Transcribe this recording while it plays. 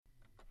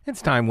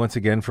It's time once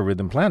again for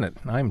Rhythm Planet.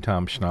 I'm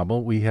Tom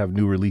Schnabel. We have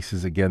new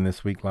releases again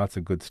this week, lots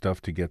of good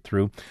stuff to get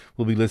through.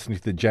 We'll be listening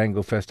to the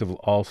Django Festival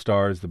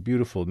All-Stars, the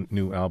beautiful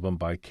new album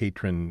by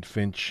Katrin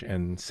Finch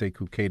and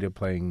Sekou Keita,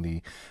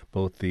 playing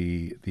both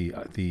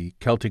the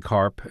Celtic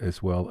harp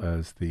as well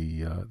as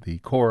the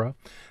kora.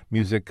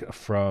 Music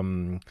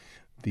from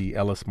the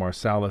Ellis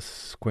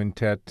Marsalis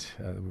Quintet,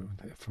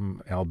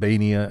 from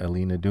Albania,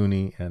 Elena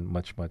Duni, and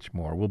much, much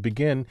more. We'll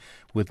begin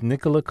with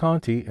Nicola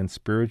Conti and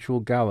Spiritual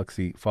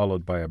Galaxy,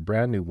 followed by a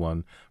brand new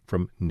one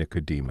from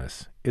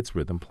Nicodemus. It's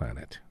Rhythm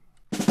Planet.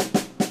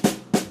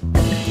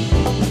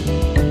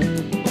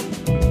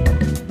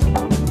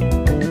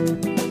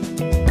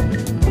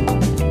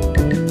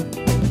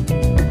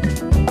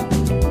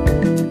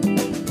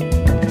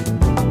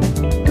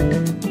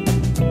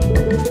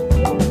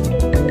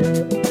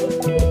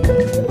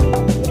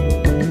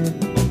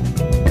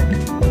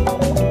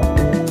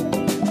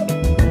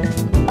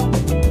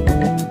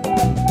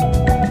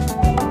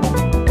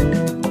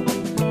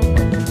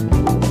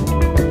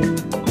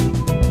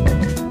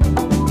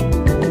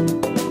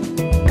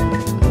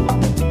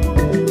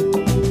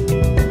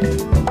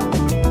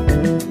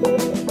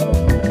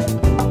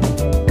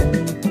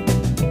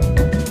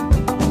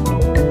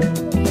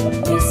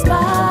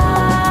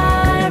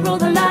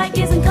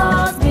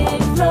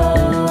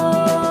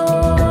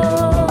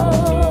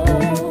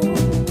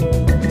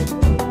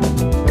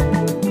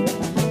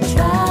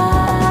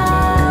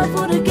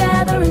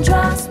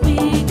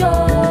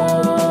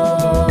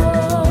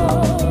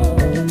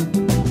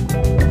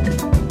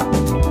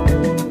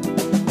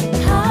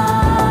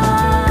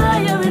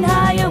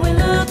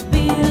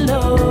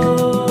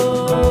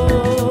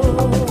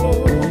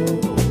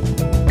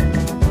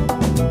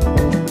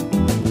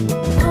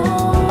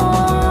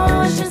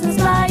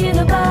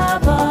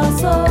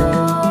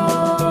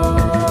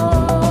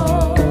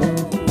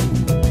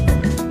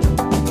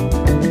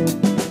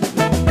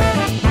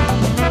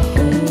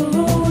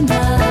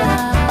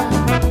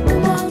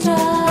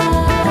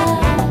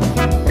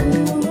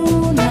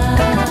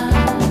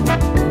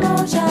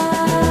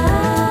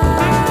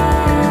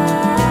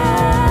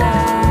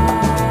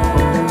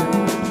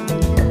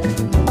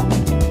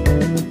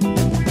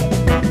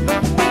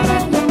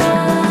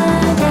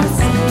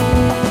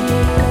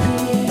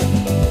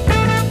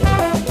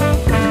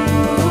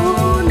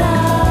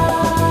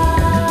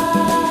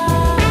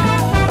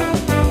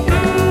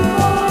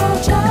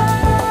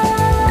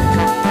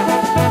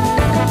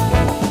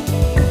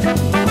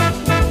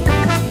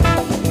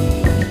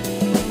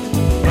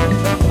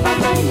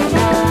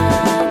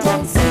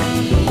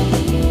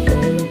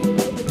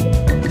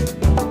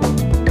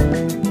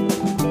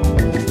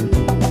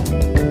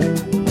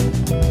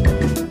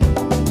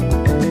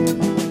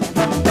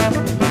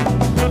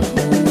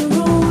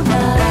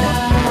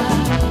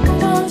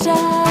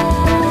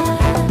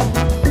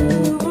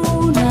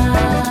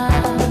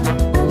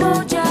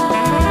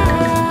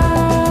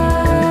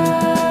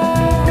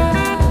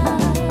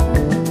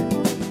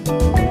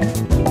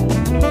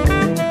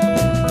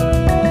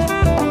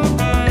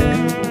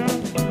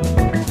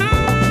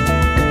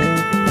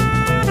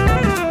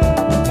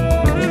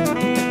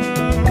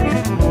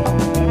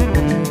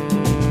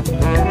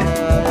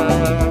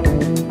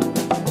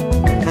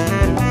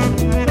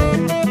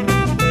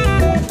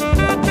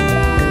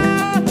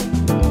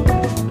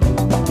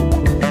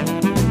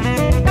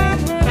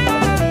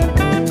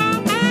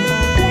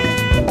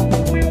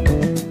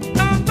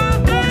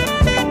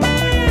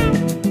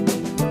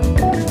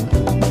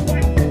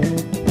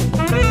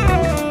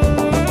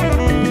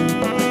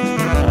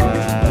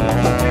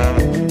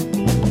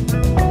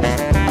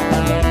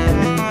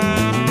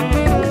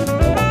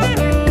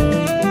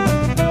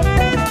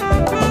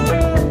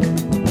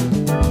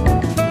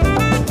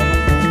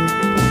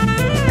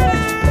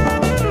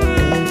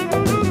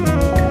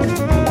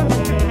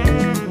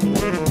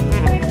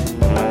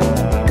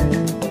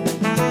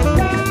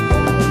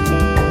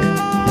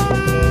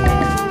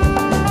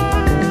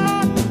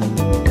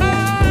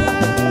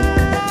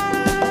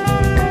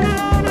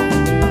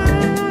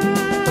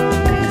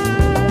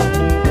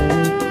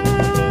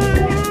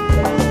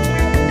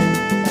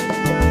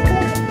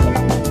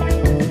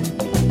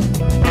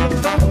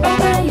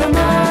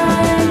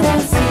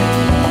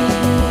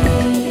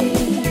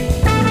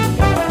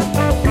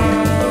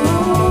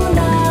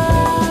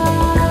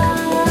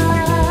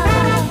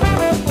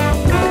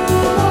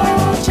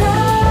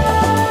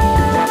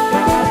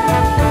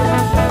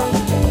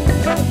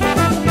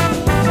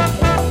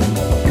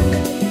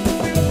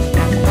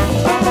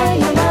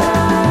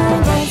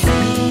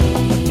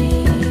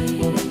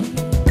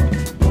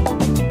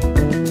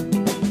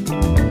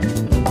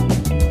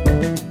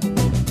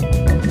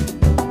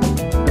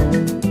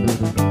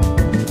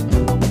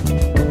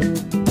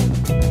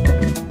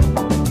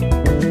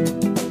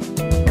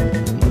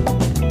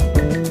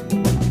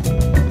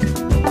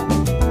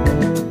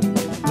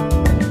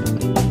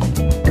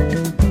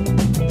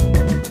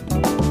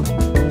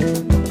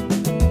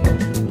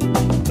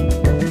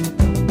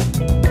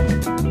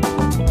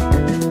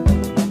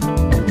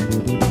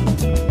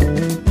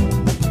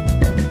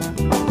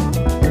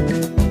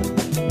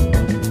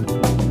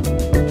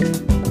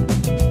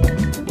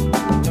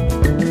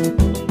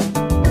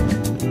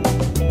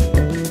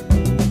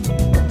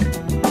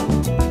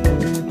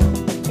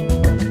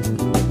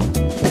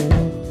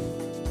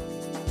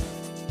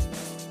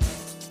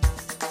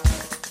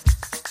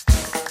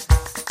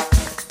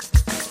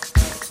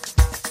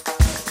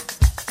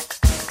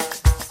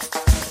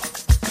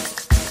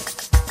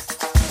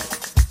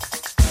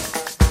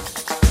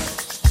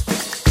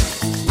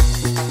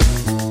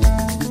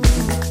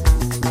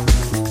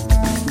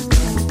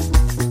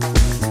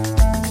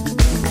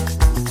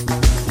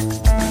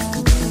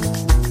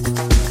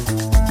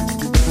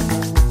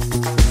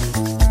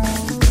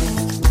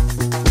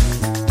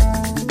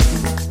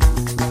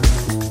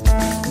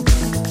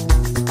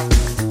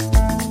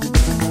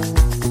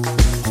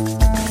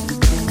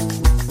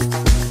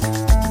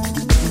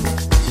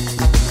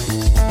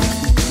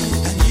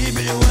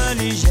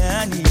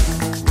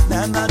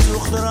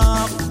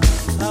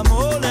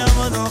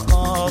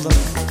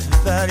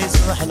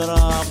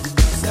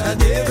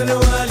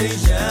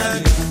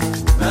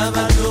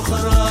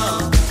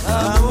 تخرى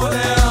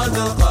مولاي عبد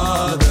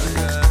القادر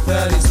يا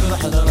فارس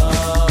الحضرة.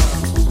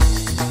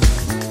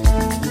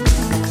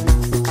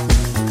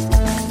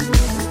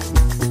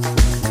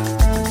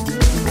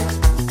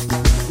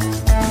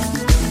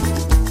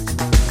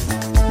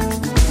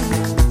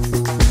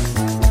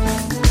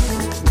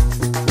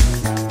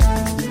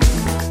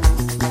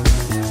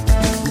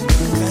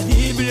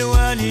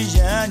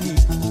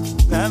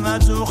 فما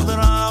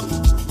تخضرا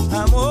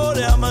أمور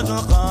يا مد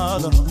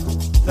القادر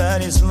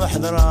فارس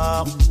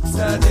محضرا.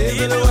 سادي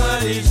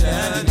بالوالي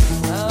جاني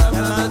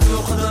فما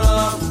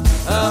تخضرا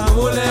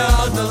أمور يا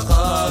عبد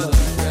القادر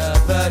يا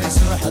فارس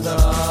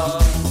محضرا.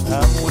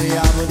 أمور يا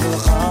عبد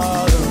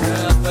القادر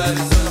يا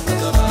فارس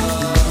الحضرا.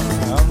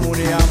 أمور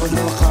يا عبد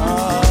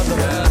القادر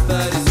يا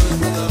فارس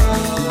الحضرا.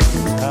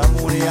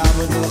 أمور يا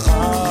عبد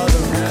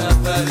القادر يا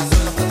فارس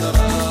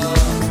الحضرا.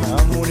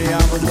 أمور يا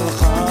عبد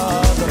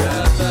القادر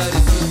يا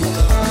فارس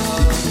الحضرا.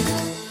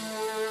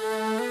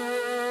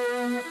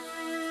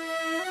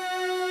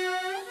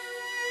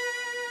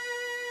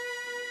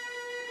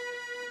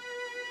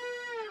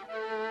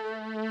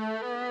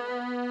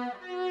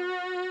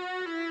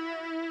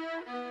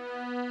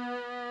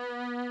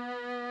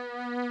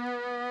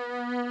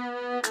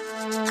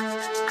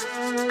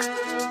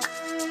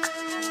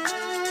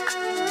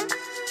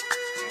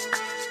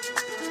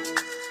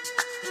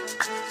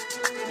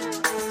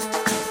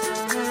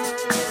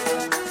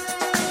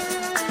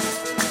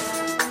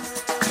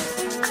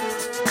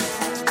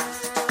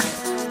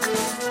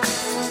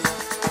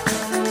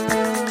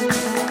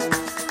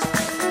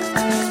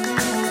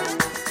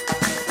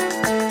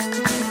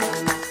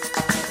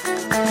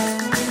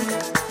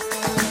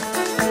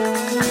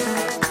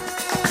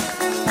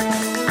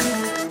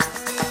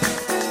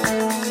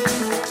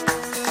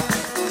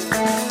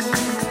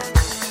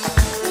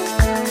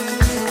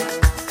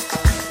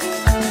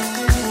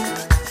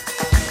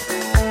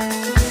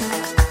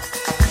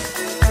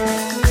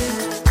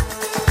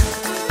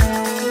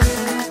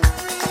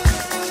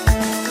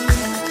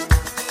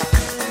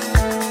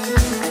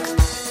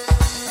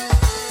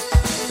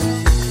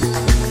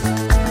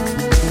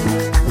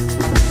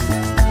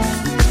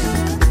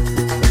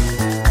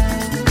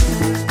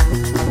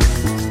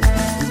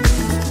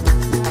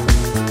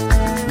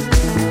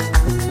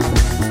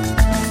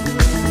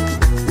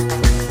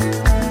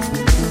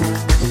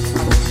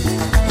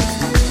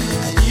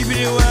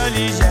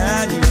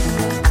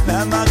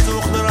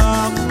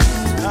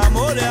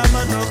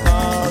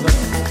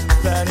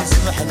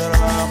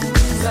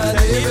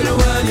 سادي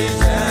بالوالي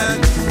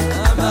جاني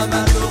أمام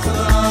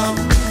تخضرا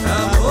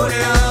أمور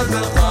يا عبد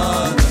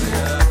القادر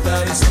يا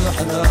فارس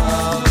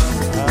الحضرا.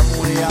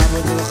 أمور يا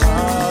عبد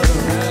القادر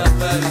يا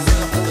فارس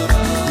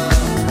الحضرا.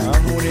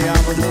 أمور يا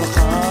عبد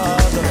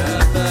القادر يا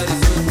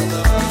فارس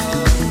الحضرا.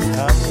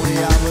 أمور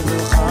يا عبد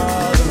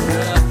القادر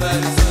يا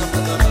فارس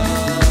الحضرا.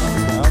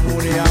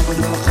 أمور يا عبد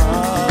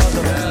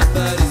القادر يا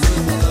فارس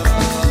الحضرا.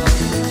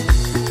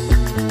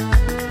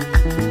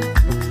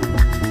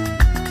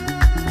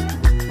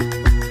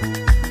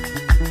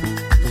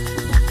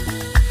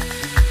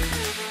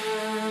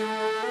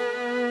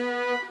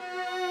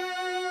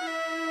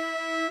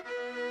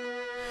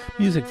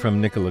 Music from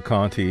Nicola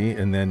Conti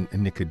and then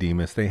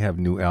Nicodemus. They have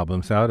new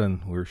albums out,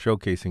 and we're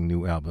showcasing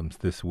new albums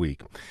this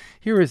week.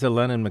 Here is a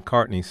Lennon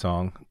McCartney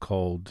song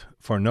called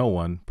For No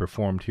One,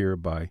 performed here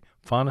by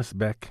Faunus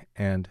Beck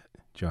and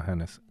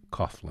Johannes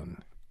Coughlin.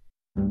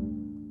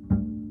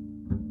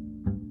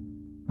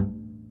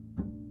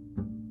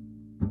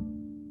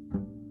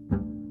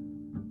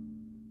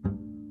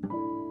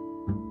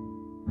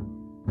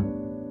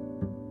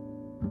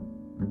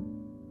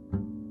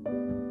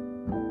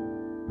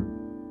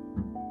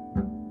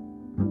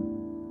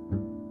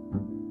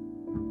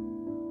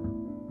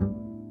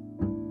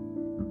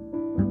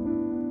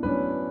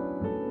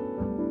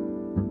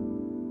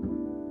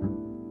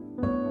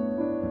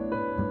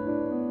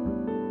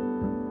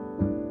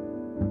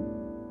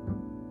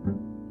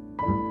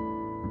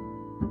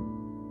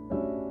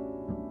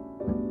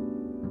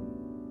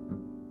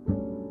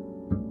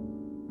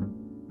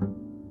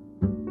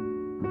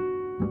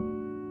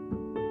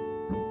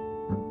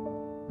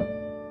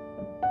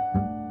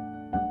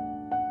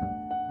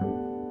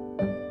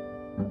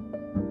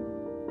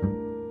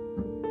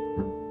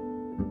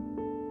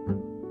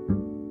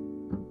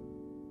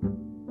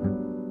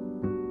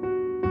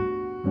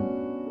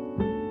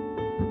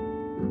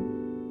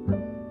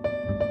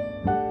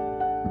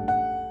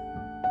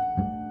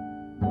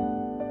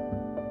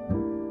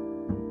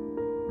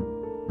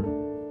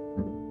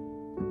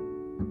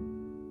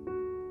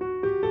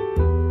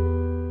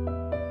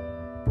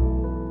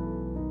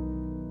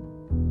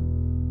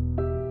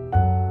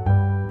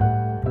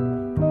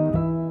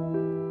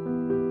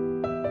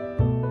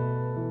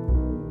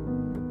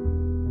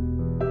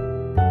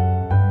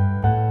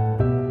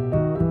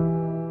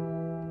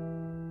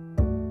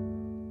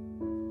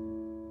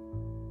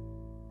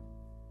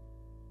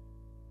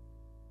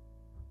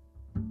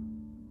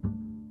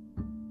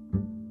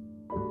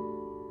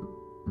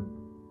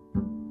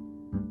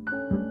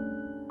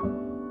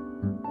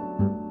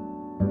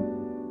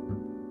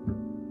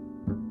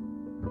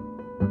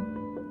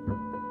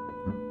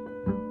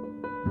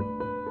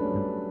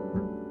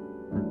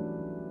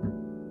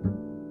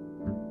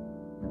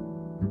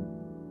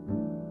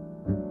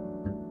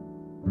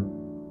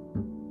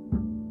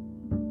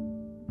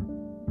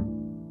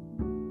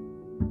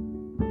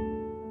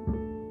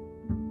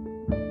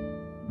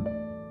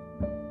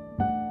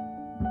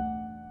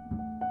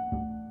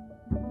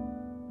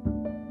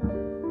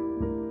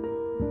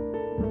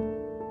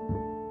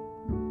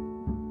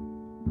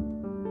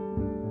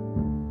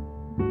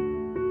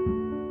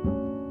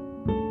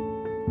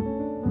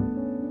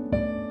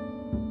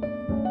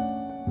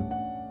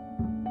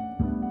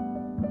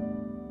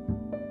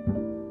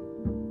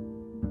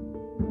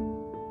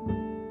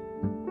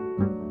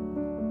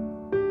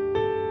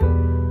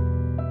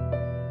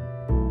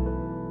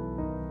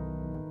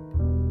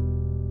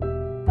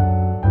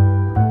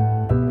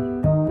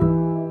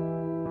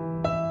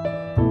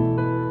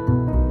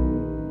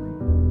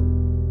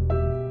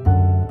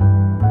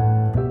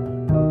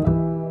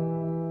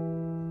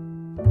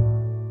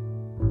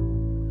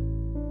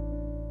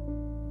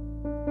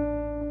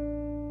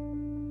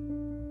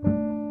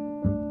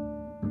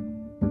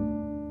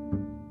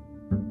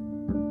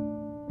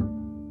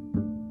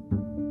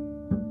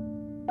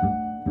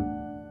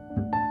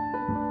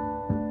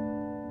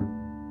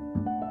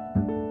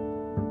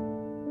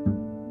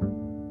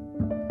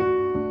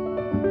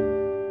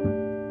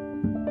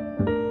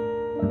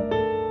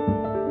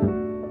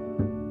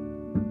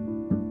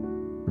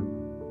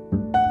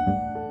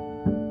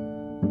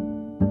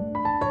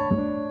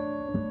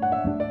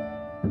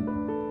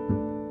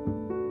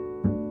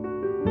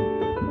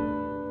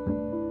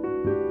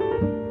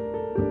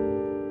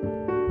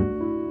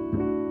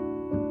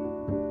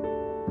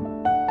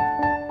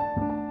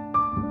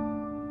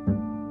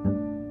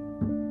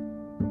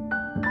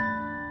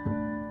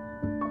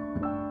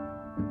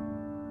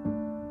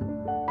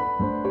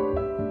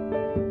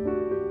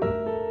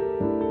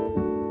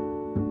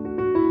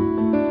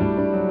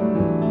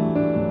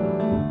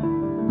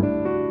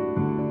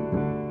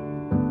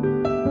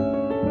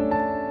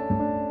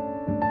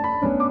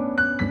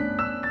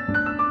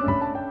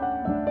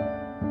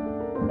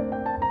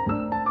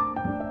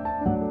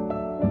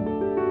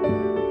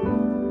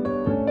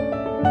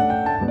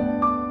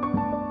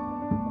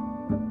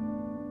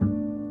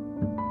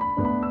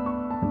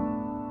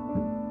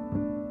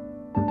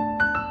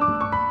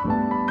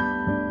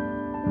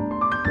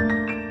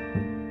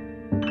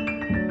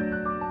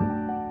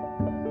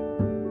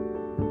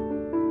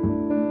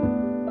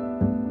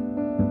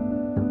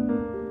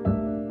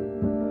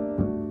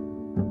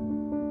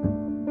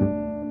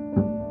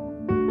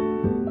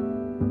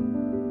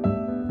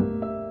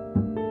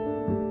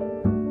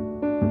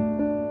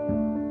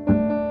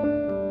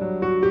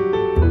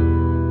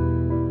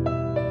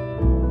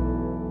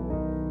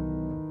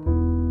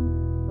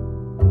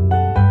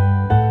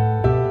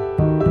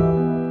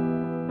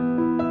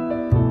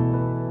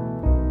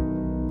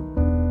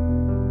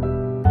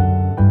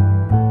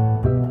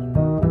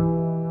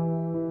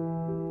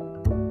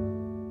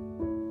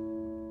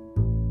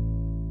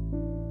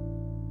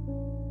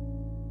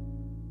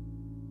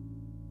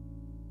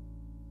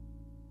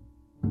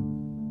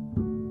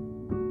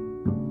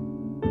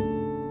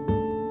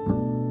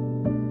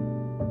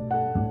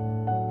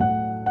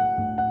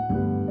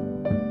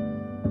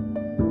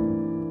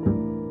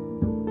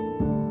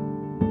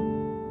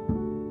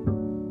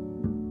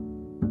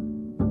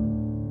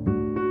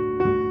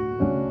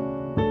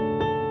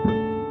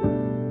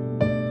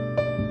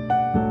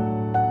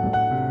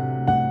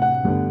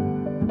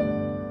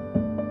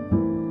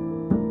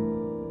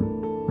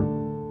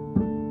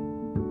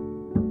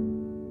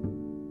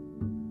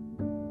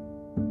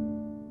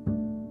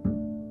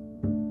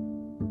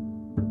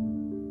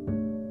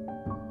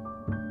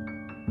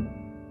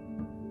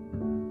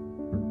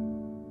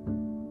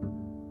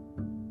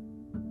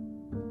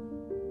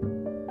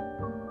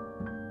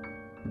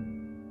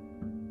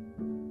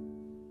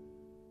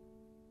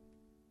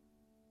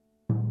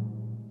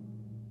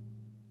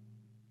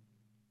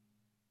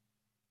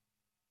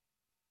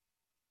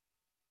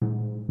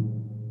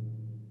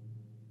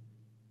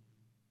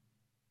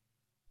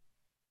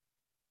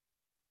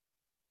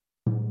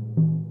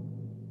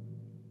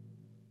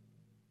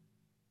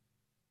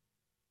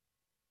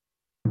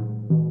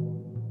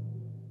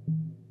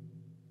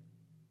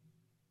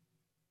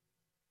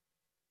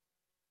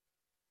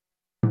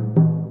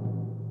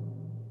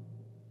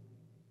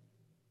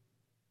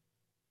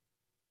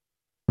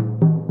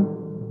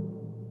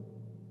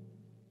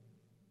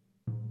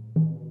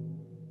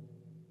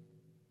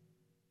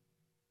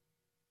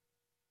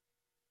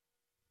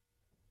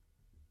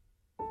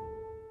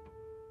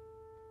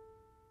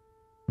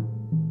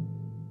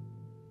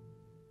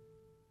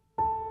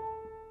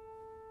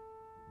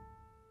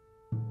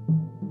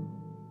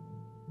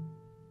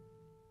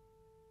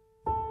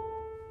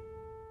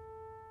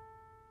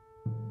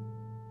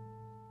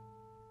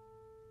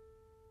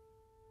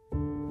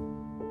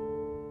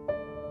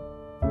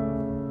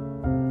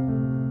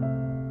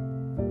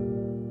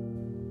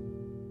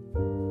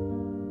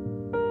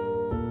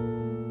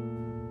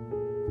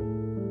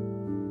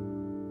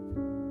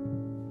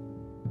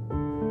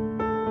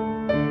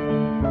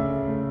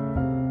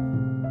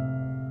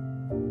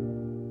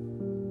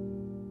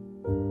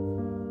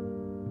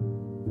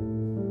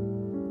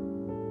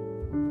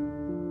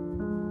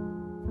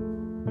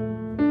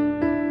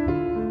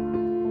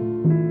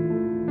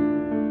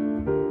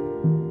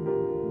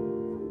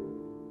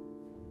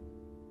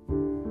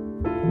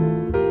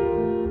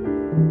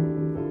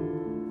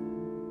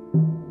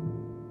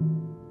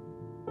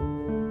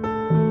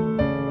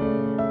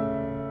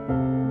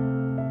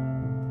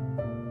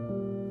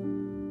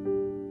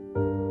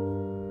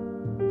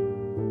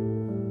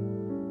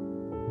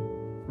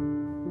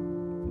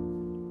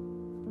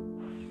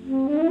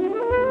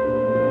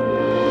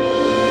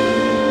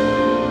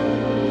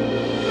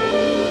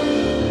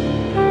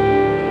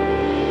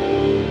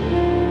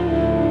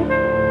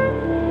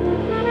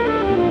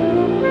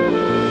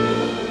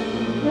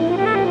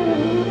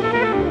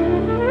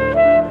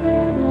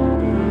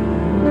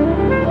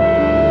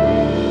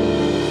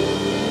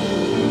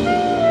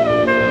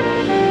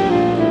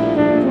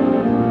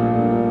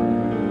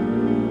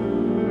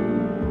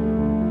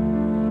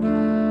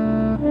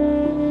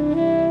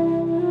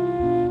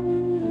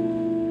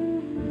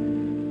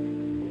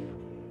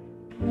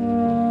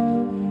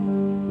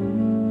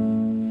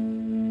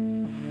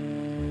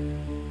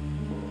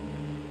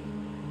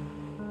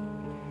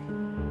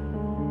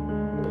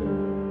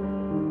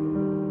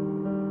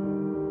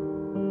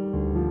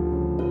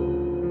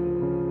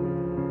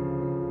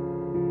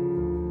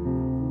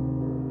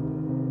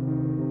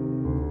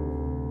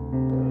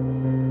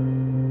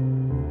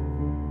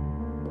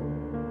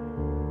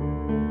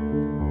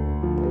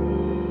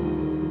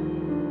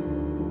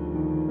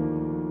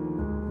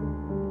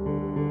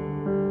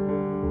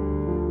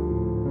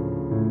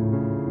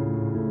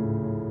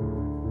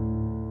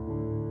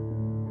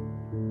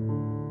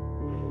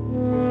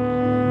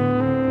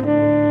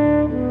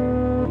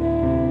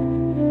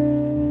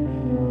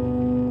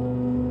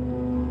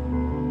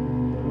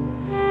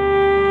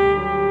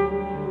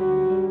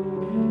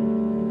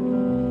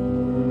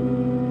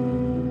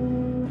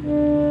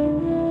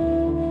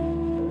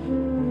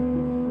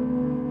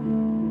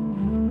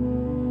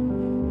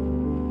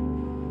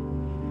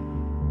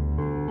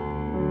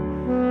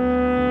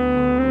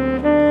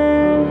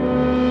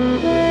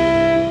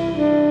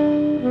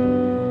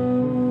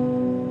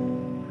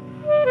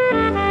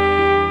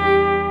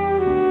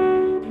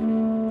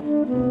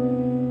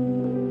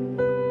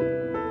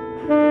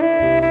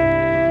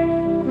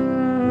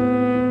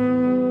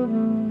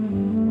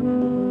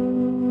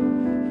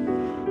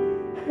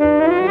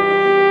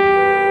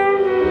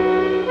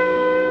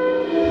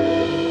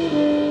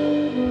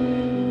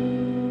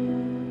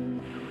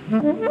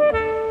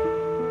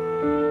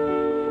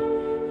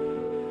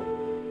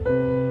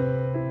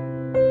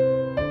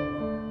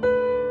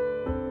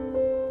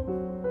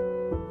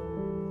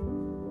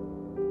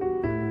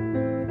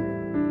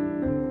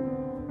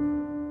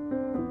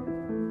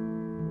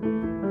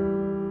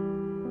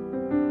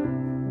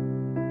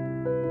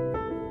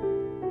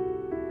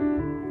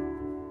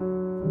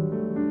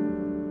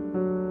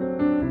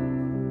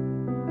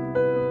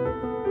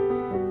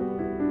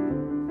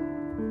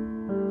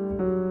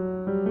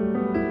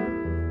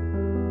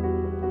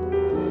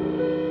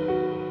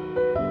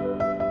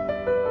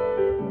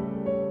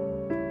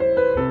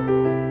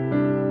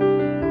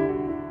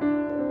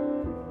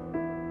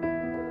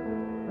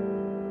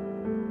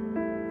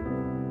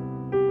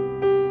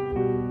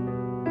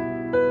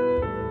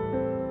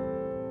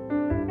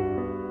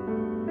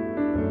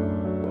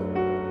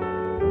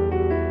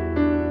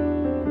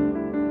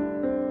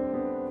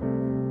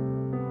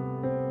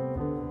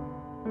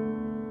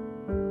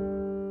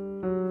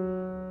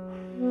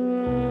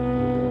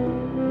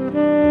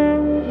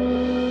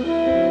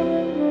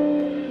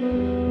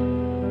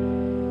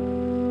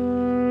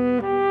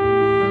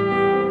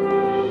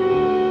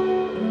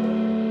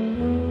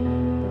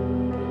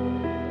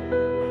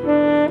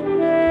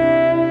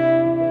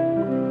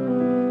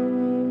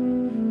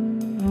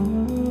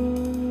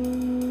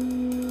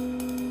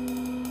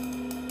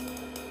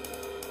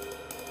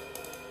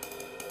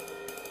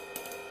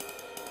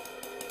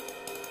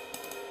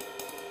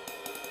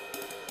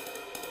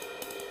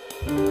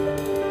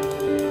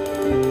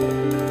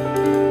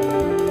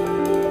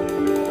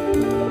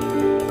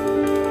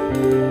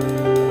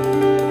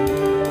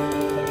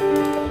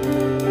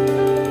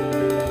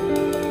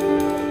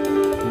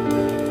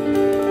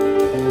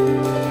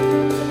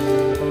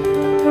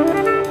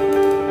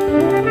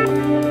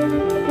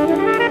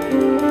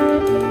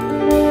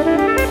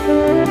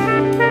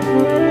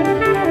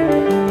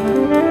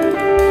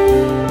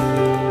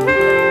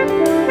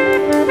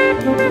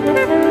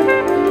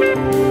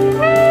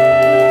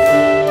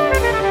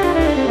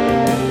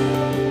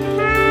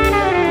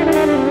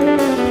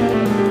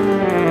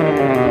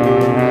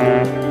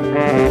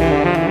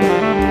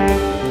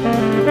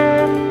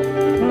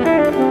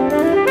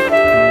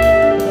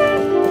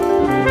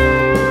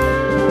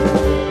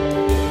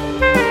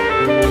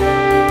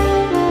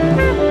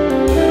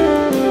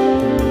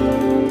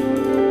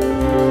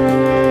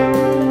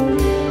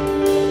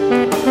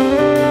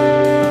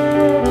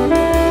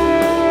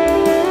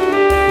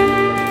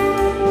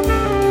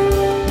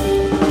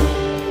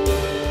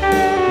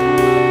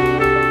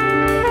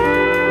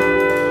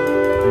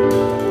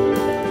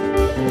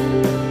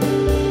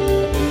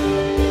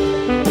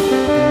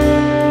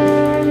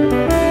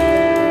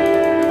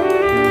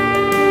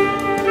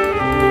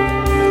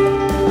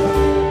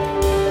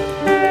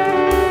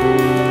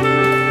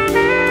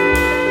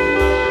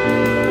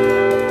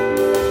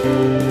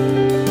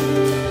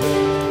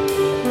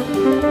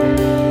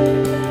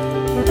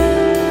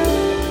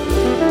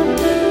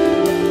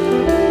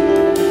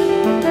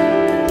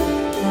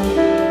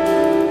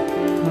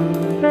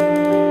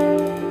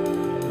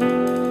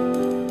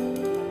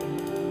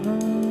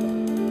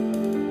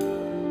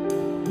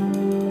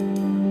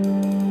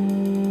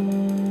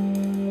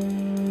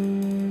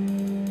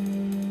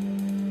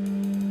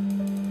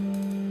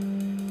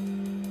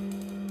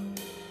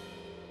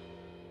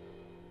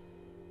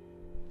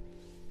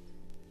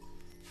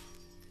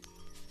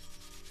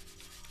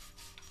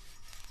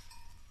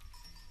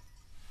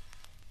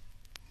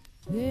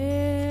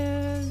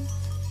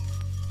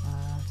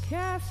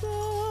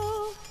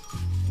 castle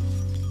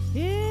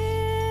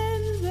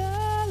in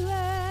the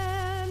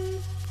land,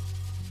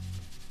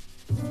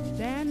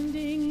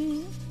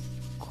 standing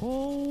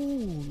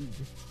cold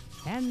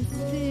and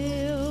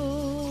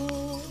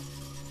still,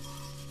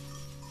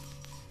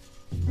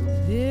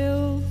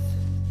 built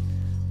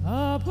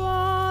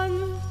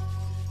upon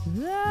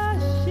the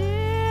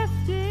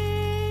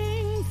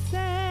shifting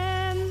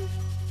sand,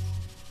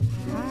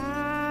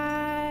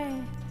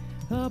 high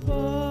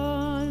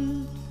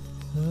upon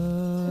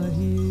a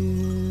hill.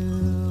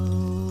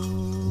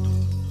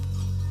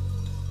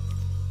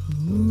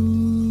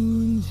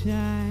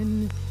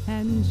 Moonshine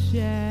and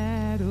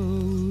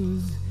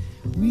shadows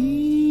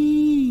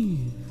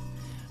weave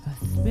a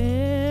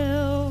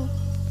spell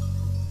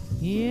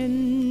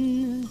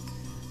in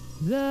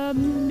the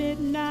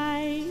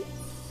midnight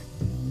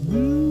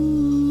blue.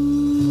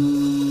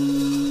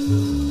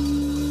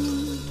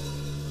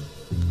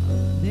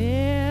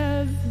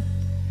 There's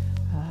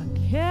a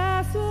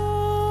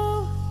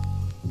castle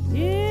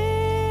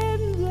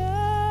in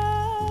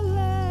the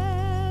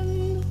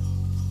land,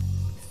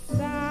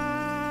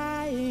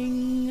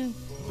 sighing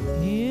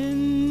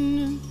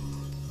in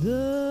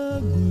the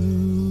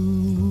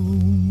gloom.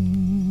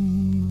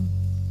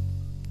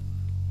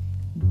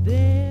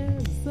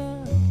 There's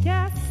a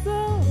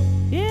castle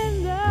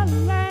in the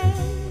land,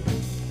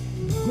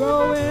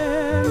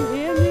 growing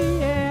in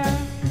the air,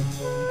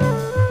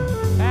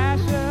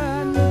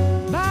 fashioned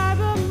by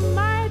the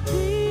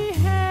mighty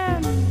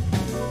hand,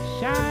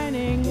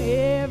 shining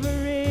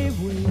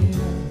everywhere.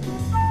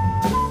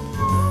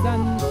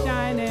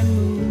 Sunshine and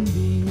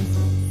moonbeams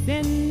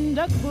send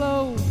a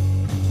glow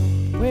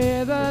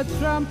where the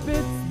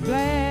trumpets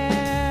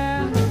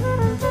blare.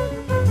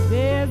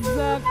 There's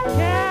a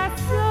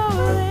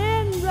castle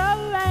in the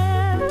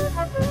land,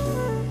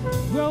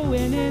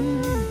 growing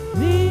in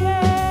the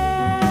air.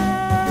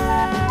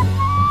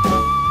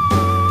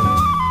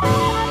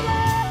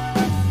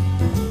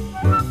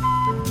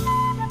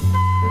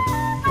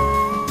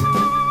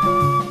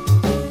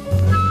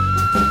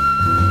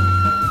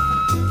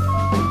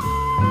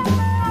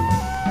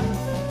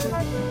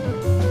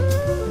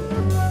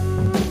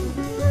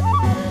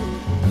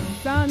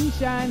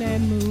 Sunshine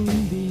and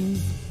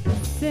moonbeams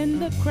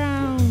send the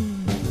crown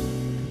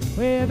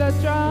where the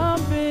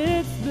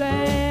trumpets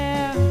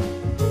blare.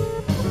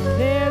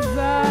 There's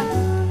a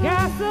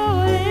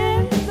castle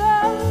in the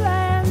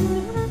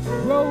land,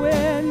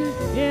 growing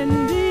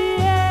in the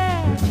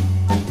air.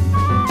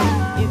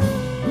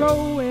 It's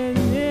growing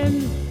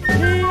in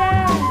the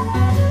air,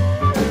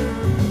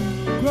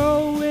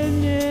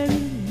 growing in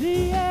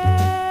the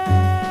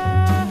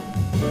air,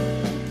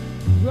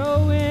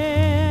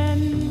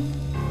 growing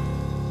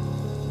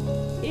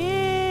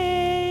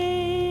in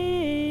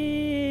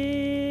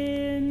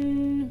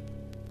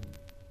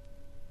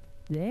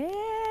there.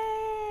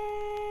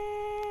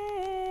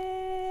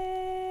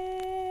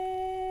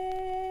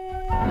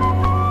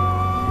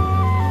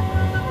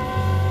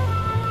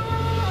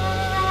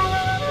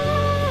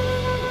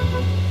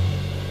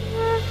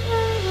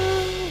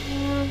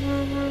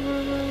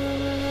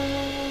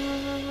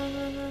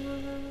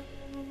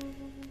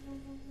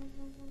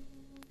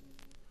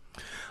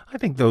 I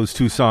think those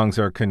two songs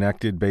are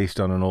connected based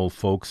on an old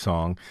folk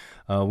song.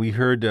 We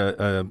heard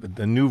a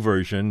new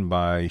version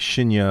by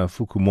Shinya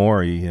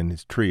Fukumori and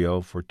his trio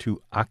for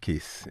two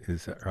Akis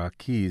is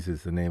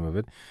the name of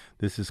it.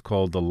 This is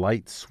called The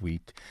Light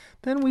Suite.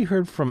 Then we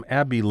heard from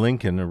Abby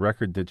Lincoln, a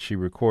record that she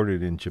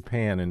recorded in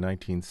Japan in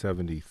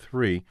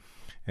 1973,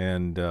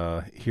 and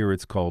here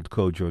it's called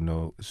Kojo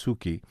no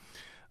Suki.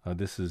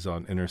 This is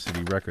on Inner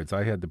City Records.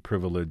 I had the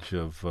privilege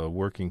of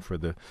working for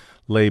the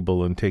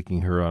label and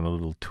taking her on a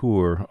little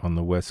tour on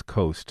the West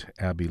Coast.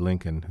 Abby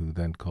Lincoln, who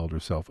then called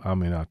herself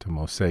Aminata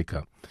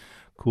Moseka.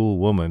 Cool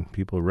woman.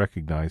 People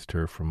recognized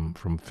her from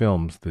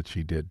films that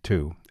she did,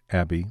 too.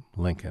 Abby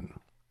Lincoln.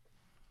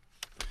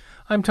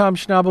 I'm Tom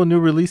Schnabel. New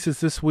releases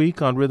this week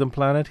on Rhythm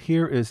Planet.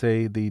 Here is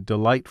the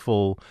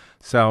delightful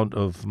sound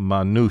of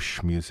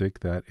manouche music.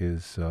 That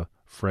is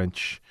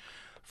French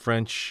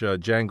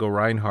Django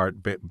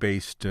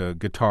Reinhardt-based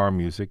guitar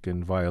music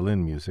and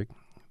violin music.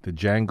 The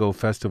Django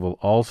Festival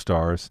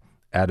All-Stars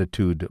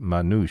Attitude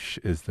Manouche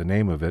is the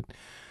name of it.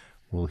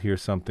 We'll hear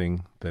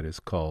something that is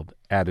called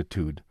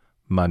Attitude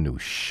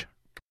Manouche.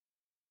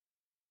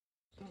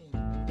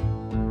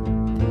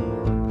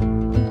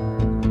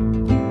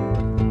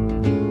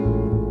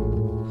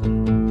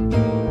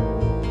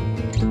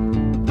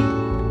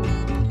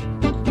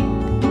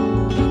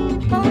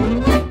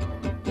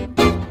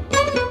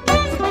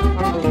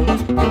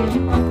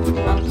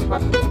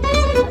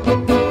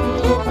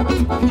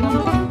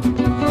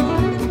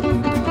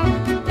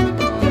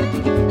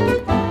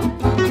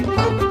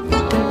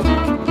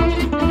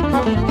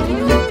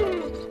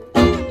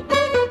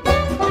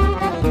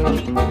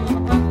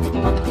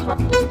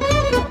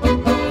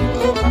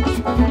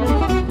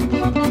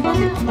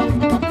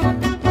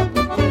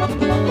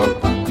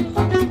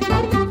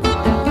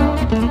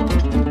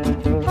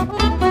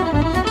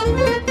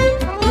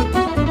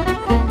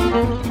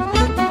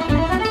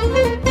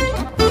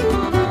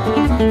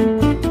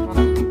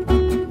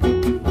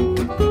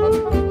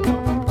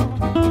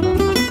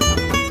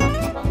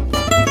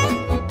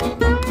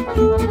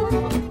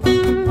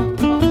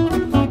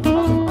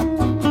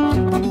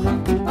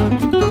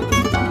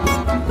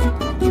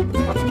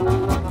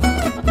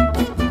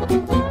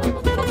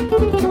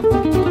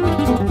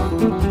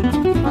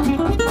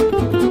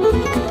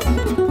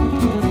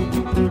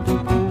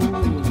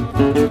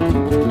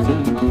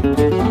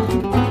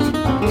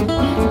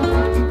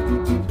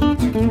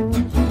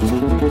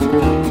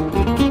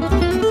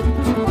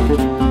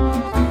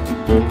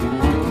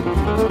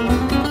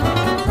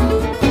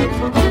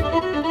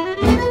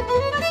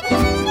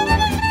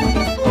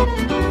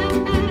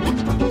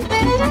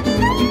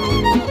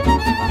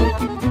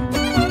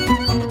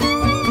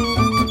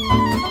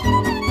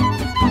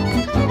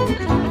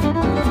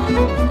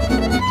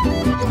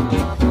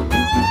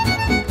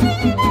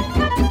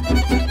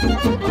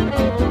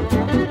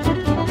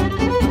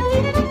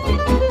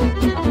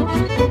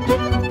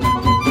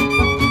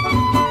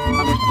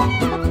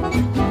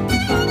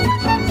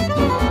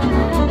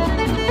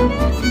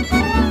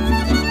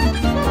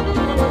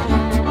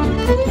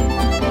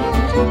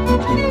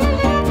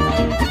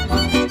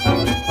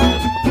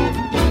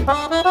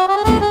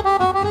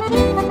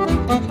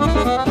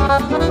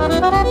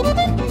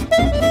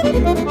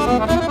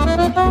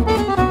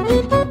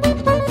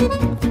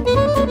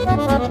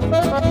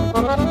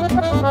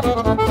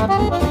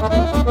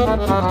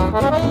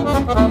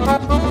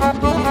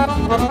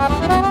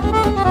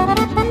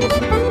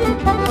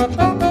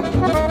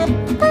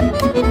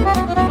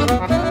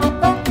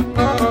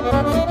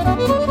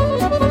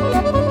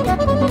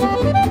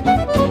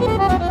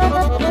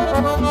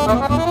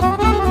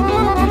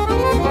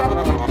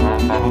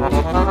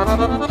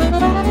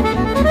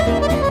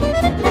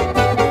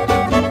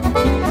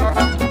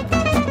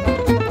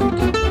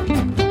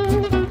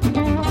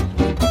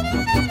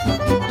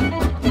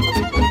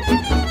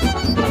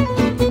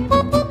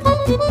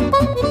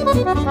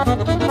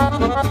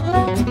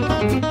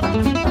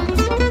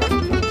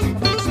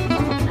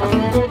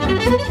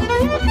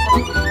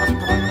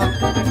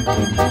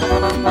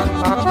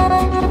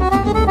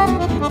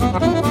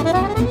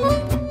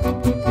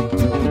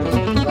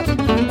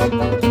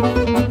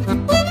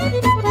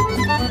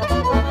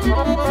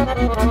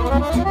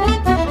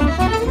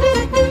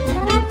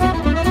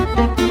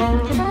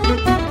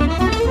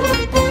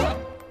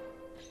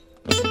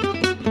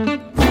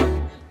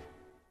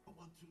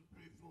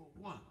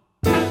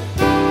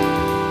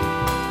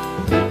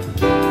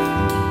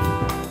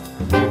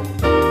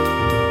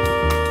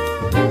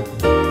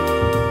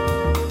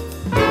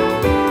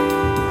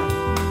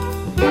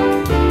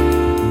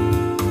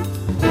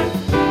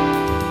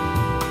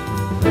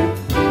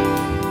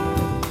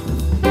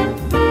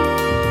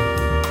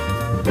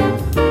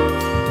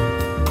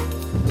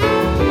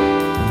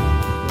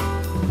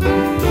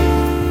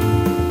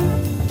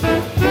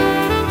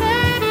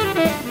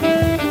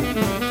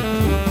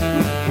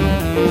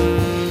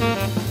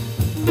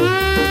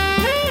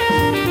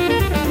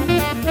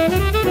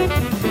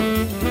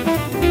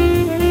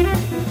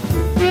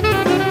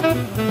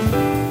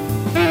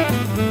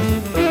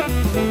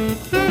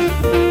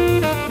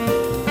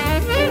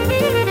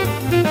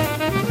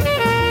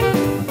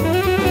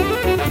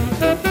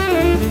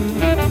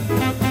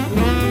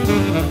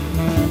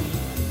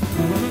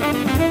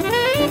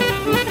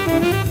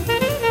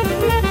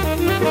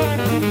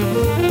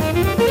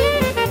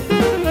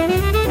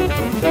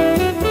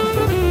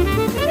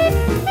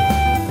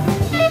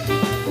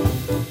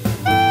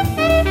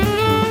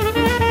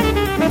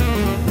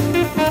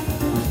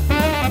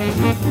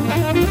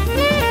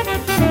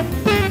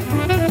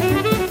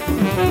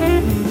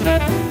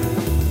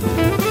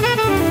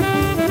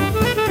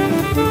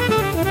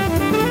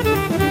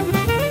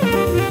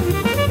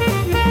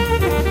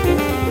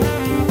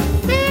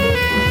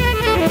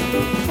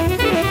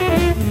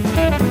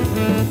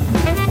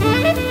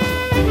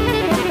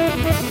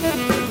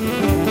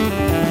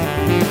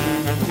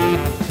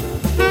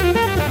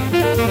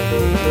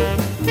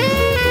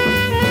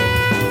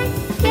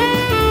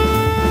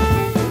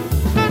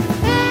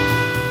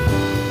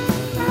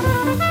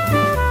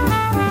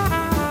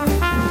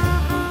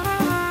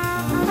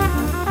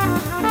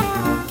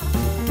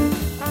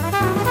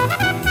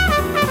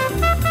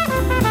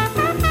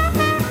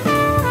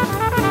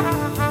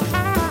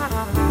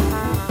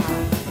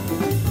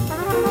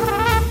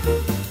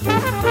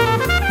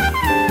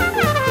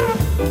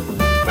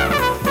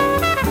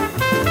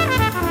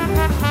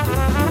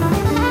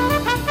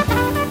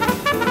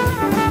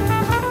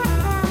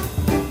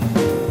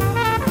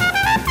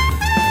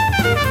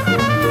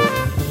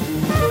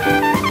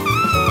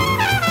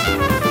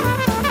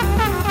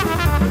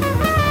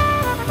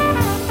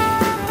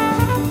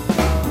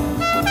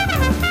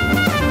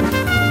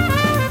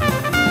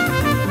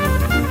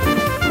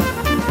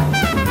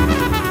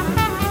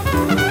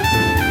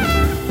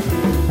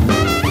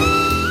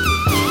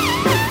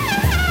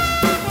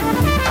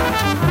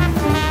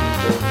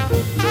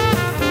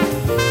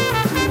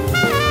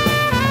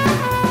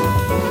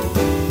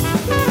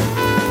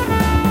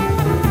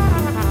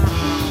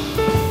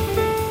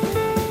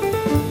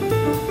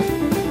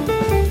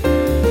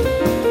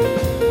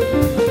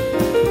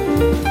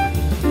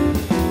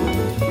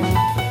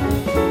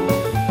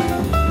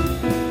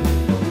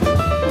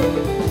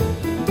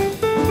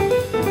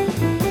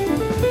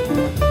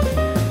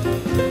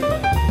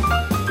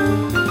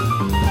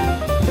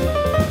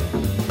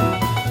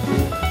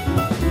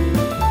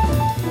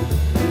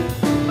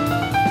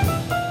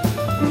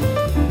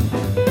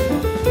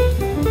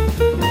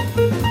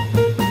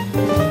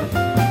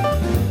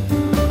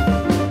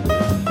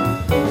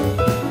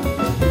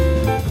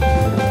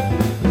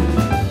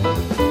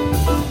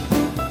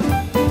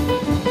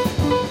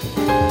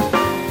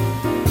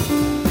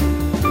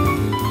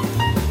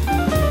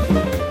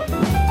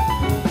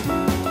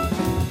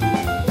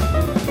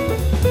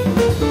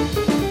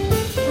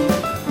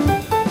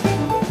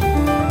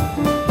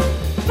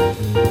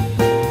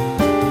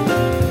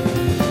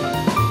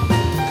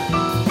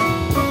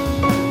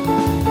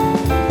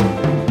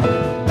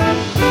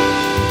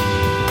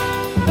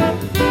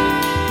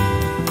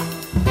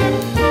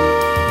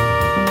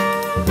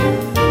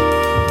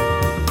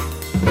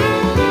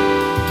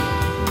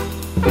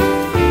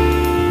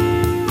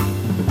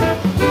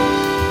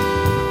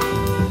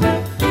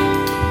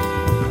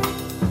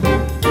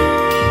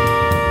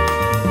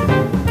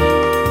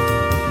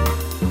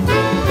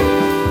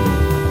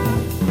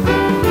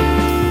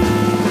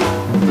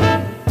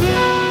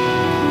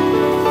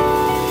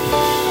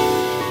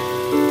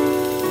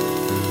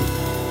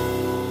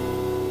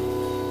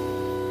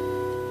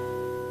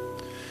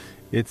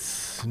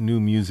 It's new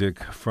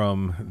music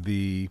from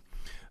the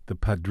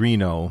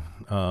padrino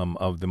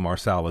of the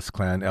Marsalis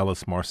clan.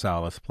 Ellis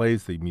Marsalis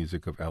plays the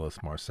music of Ellis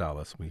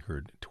Marsalis. We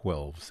heard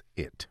 12's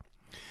It.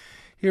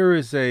 Here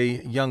is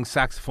a young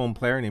saxophone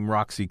player named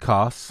Roxy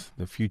Koss.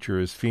 The Future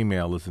is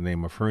Female is the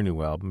name of her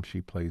new album. She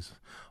plays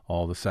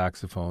all the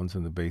saxophones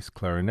and the bass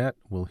clarinet.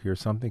 We'll hear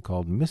something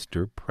called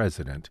Mr.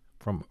 President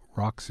from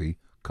Roxy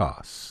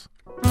Koss.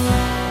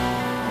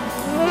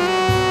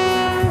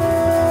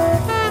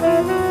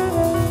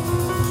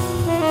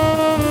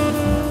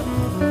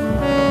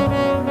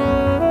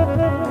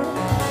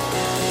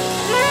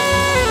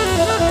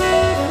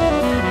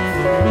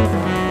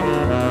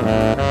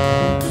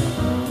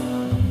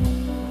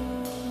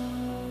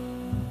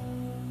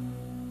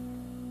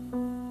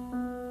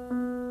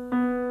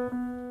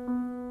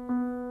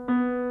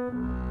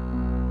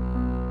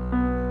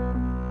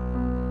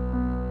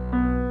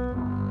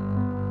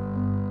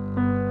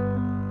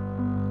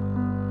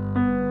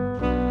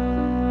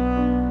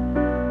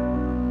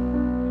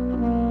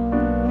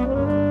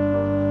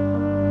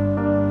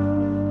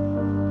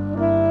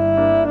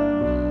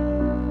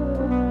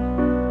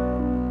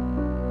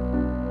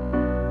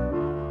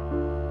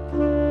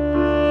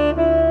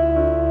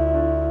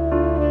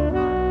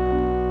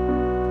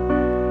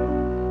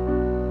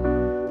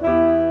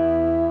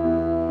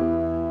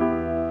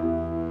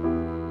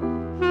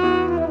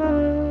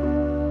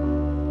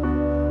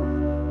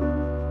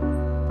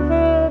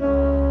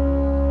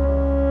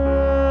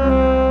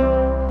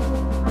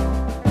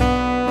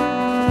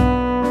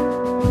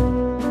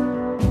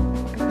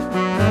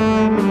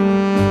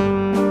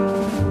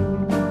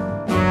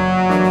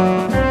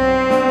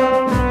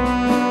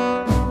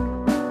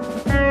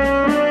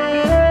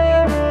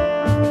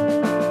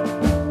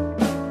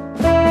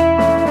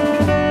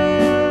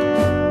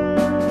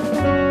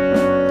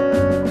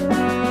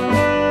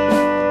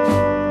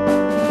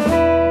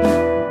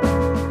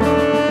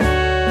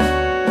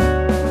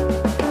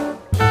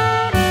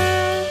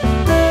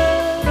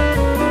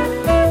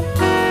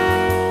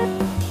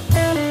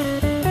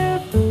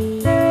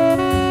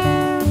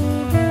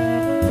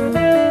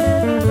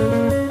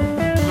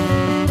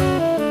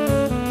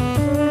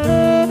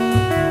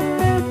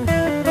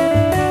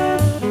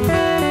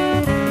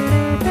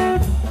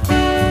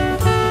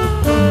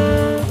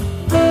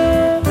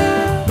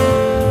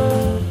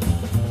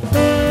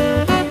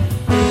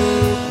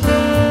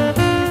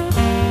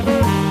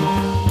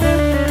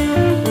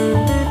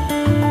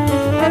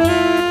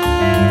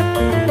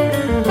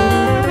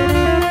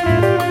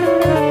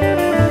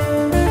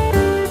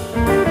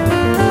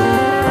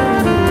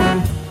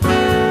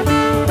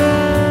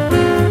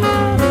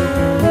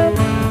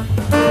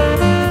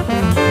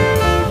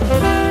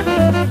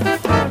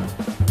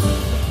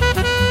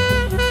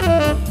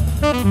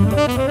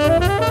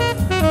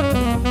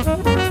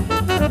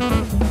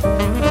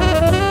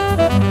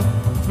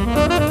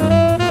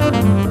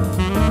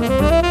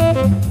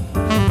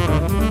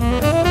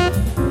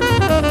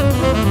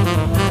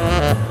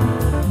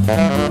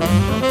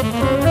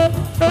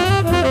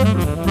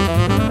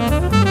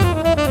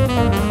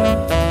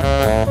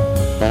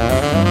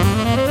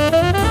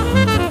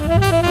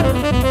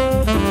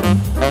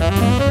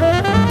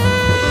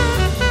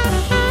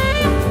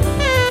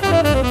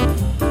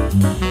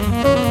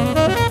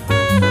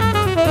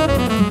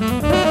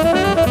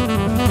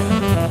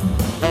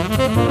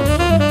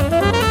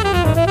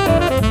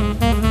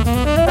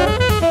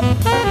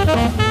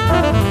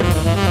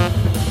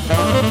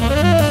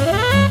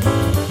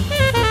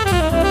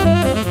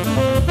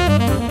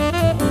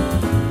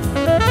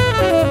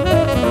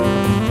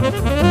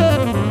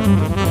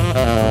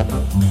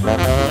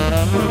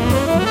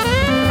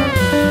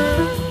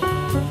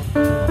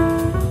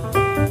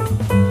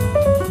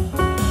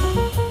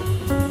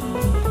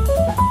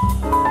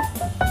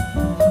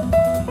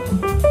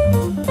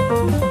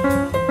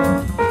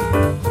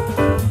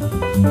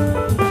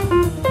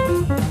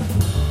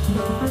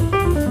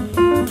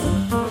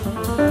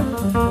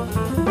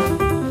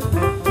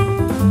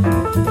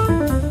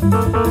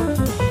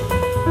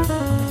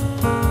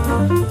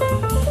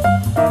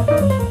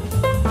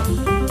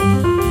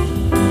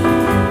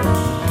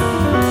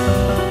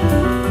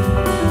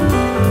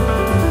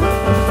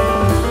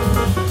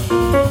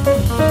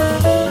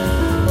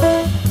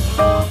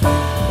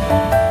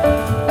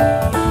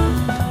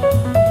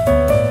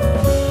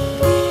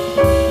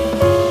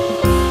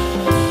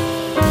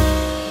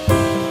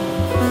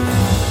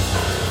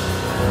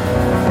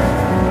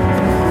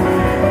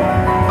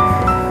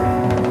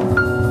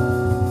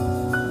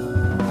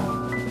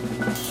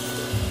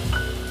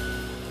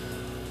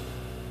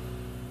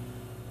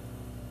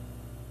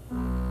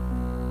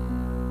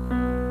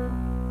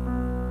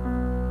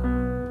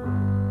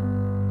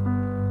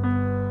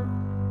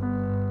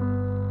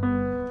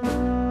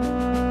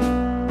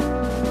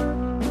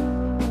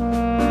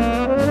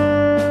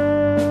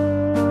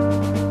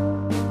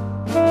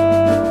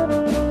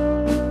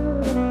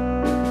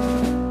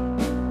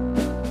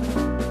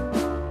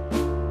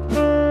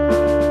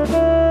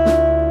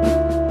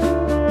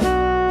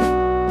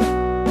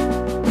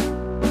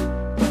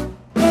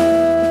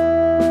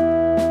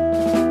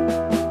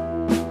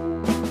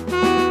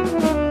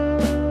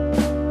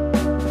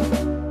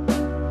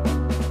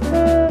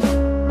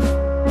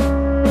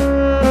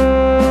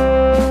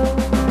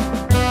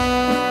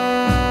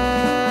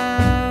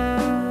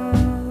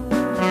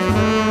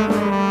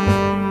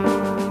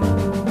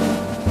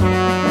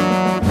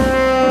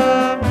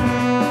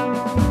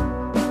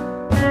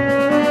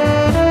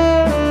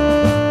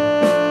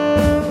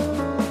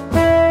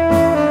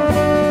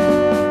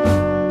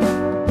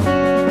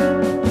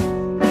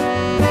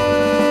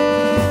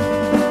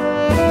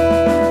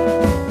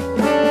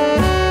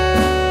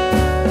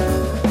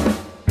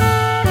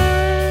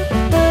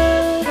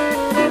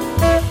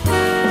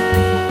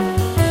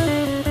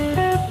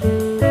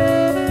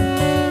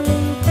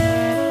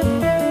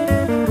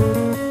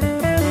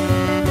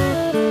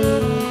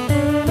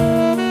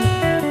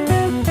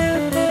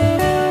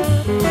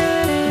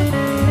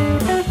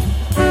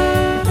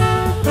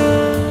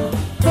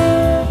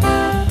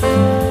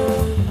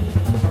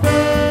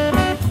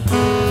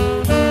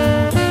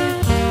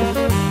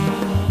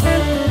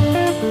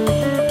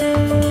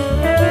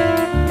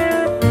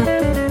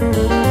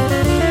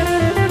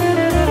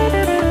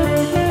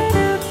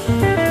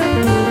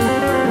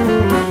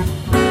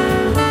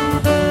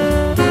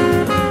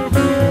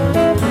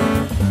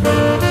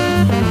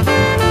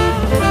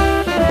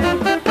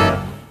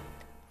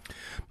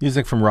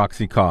 Music from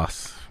Roxy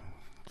Koss.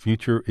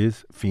 Future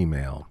is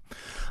Female.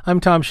 I'm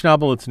Tom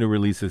Schnabel. It's new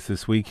releases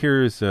this week.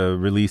 Here's a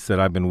release that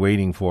I've been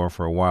waiting for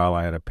a while.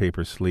 I had a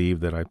paper sleeve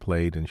that I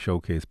played and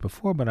showcased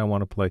before, but I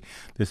want to play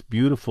this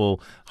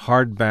beautiful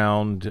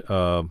hardbound,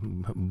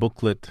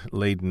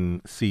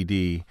 booklet-laden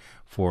CD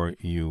for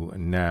you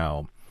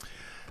now.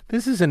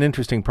 This is an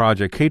interesting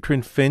project.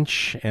 Catherine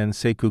Finch and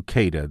Sekou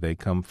Keita. They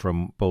come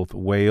from both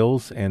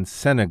Wales and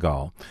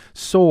Senegal.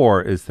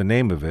 Soar is the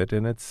name of it,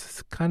 and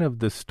it's kind of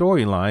the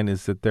storyline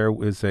is that there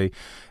was a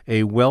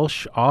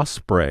Welsh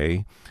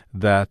osprey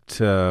that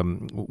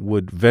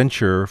would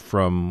venture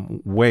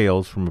from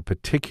Wales, from a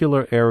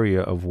particular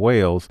area of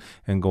Wales,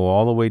 and go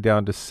all the way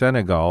down to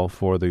Senegal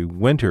for the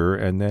winter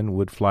and then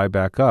would fly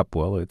back up.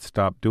 Well, it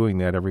stopped doing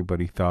that.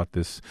 Everybody thought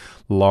this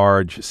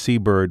large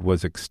seabird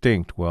was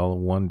extinct. Well,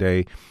 one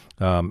day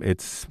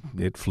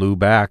it flew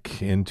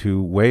back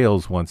into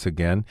Wales once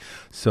again.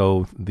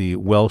 So the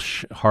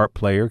Welsh harp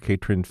player,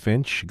 Catherine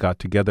Finch, got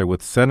together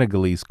with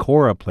Senegalese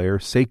kora player,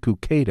 Sekou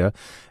Keita,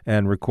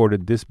 and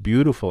recorded this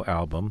beautiful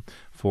album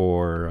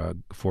for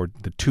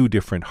the two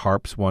different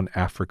harps, one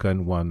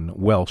African, one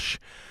Welsh.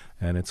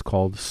 And it's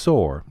called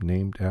Soar,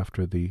 named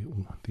after the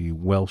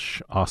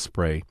Welsh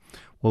osprey.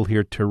 We'll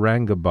hear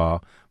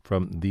Terangaba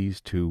from these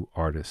two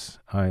artists.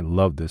 I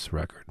love this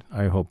record.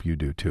 I hope you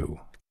do too.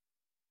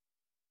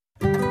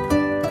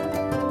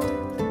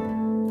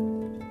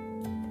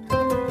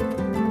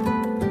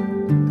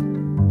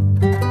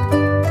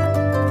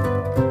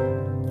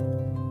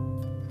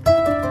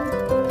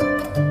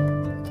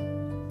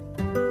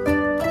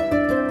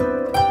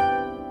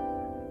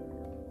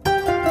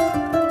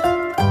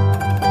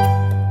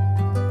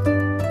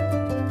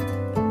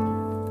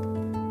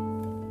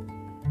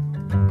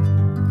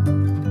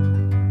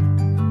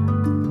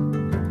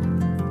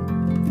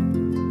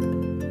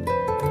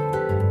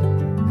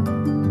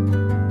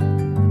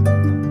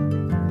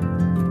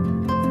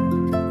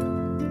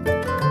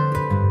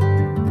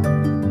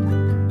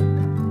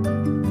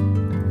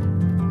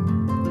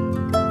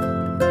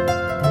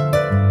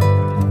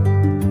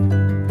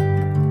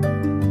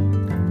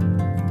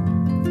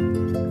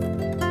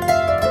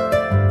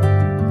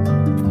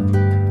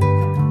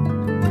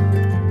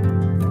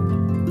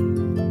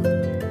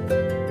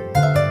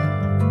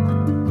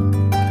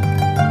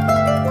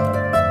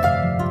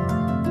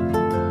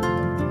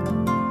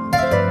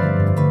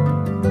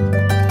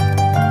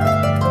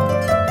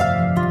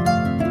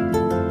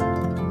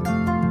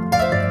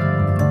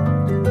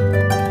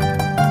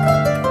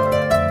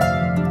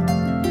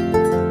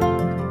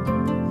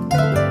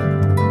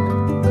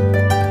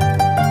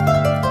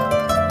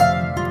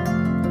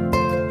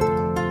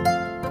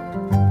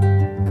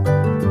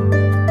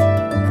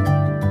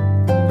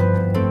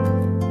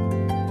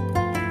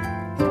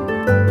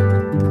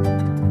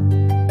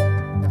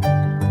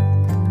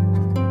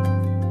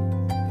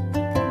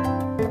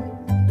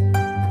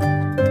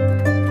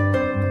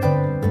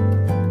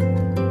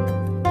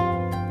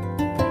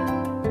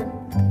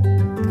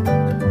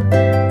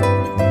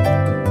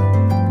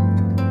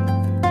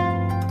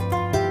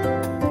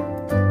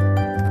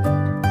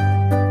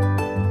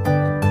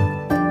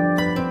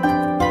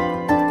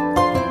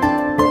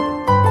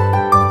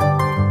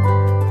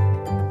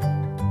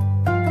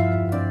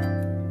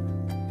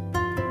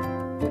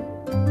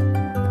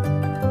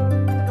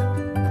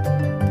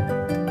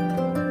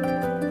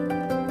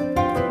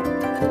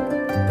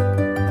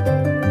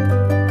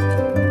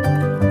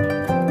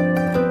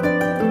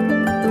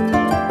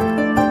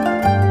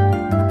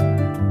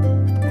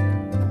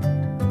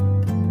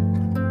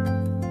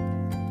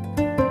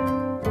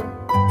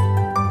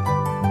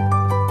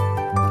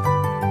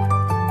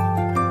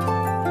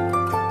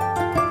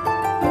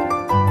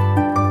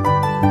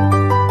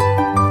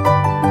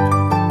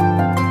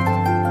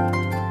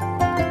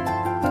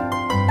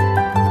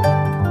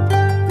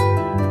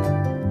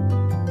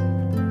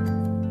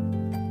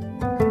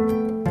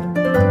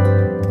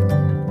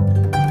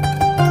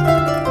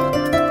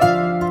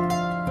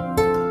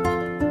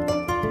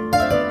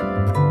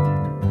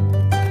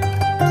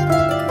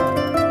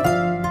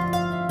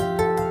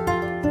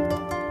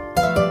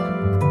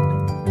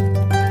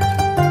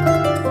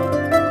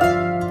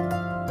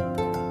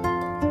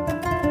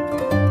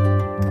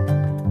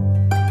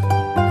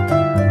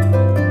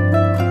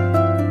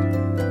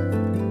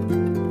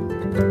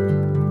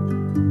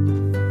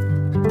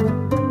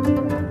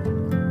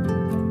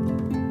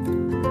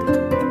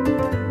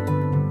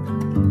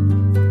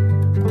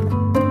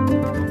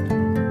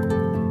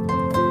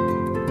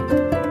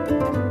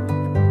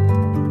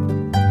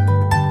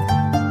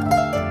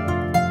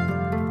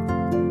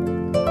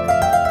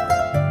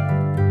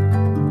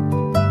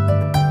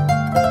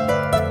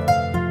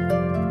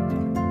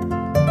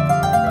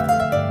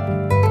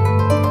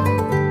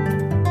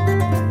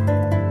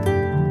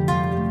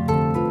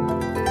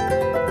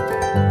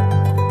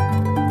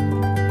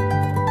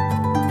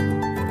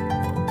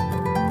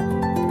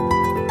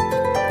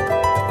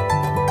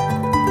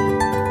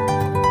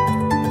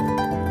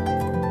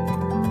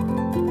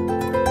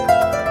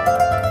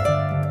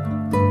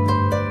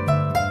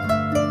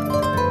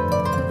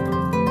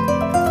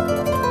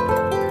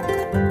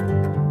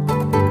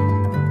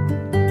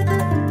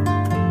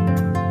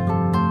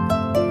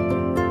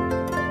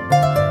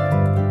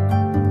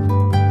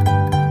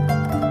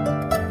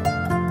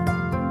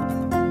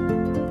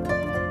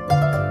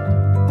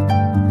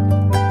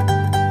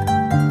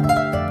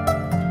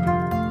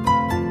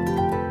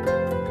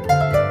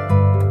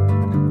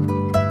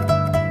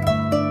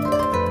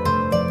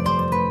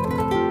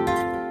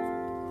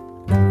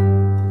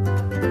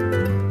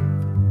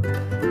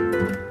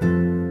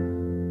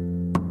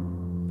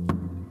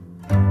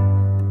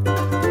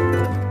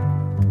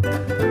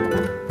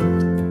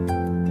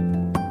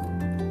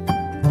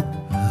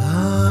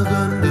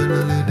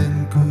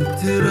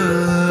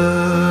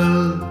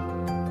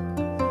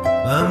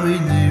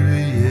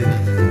 aminiye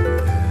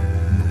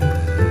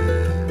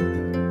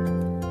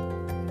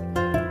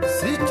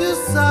si tu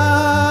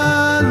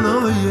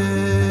sanoye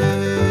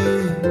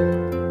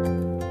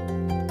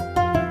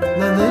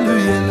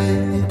naneluyele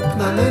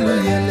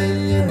naneluyele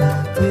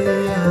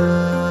natea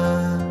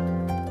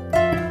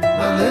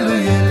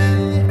naneluyele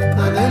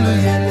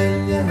naneluyele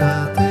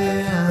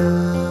natea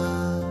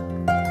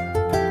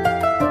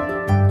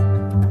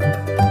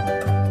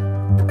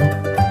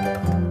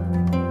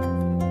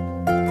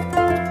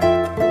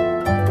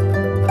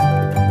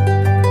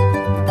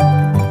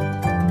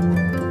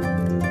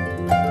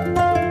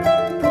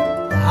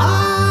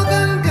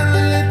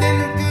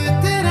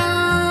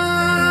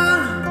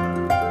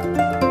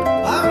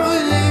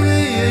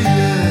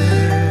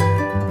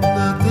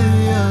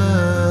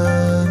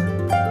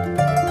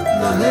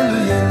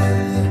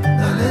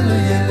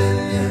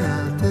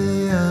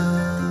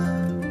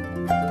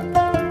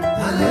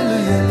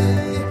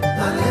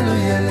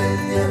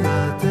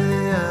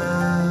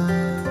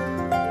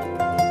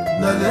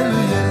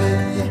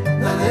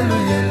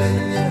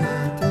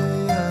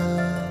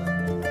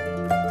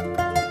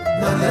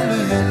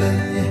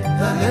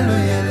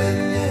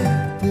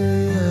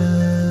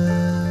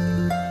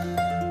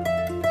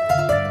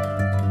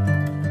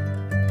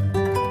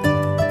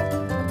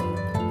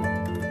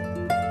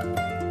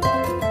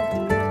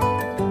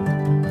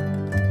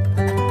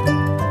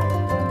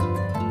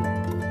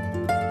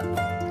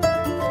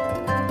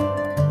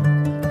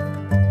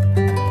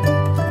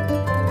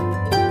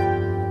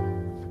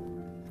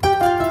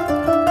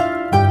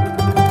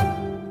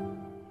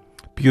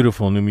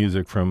Beautiful new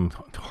music from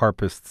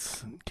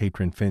harpists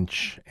Katrin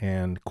Finch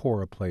and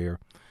kora player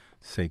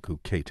Sekou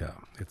Keita.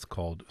 It's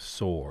called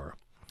Soar.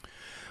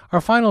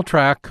 Our final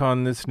track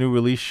on this new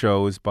release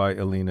show is by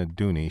Elena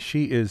Duni.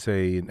 She is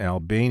an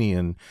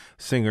Albanian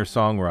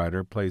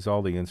singer-songwriter, plays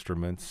all the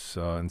instruments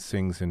and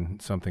sings in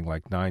something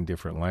like 9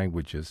 different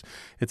languages.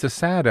 It's a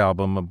sad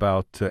album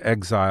about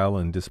exile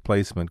and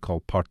displacement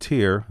called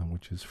Partir,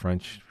 which is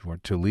French for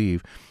to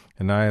leave.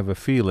 And I have a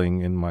feeling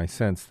in my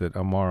sense that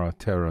Amara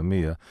Terra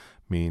Mia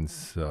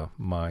means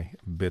my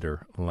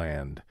bitter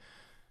land.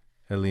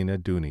 Elena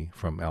Duni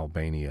from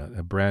Albania,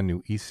 a brand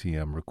new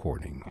ECM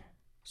recording.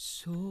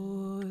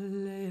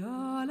 Sole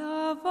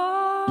alla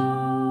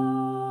valle,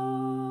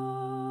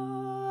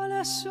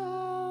 sole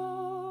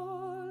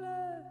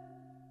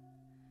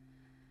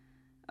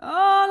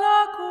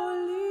alla collina.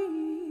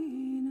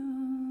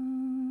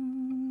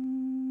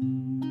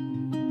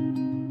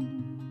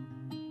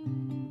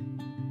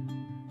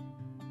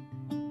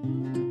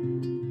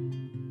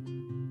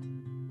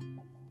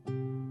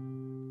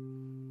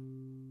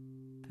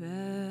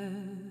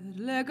 Per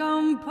le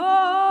campagne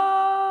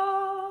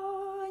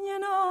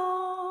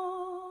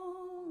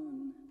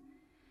non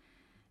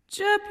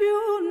c'è più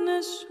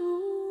nessuno.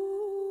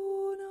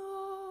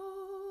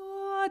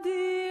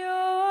 Addio,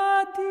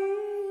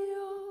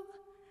 addio,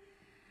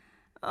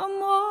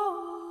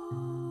 amore.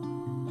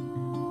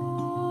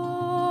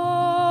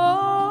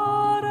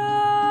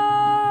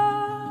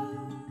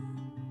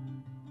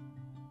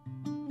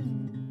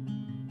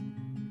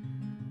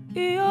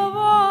 Io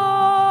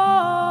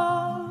vado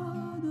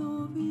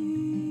via.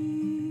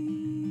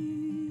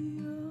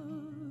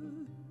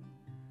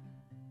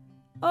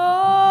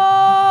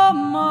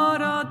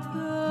 Amara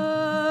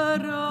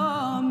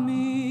terra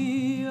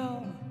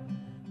mia,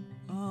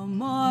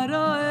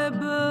 amara e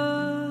bella.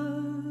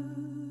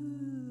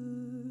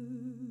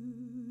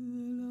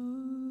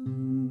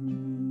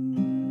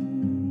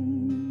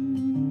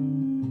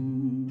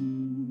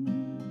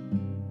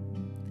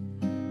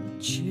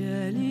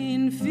 Cieli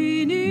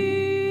infiniti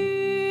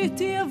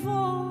e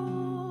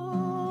volti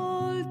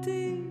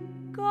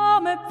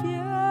come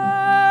pietra,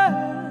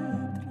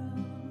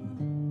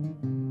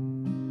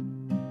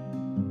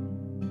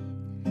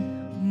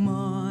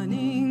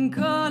 mani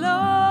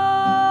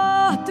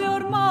incalate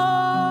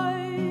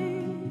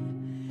ormai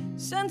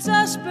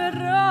senza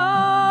speranza.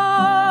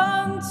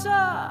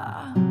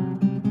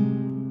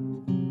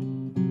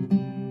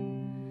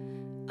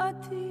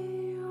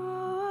 Addio,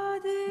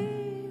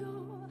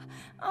 addio,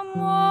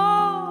 amore.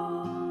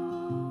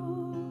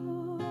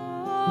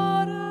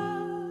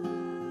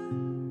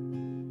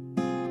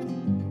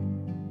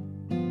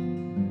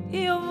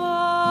 Io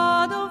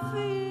vado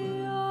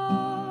via,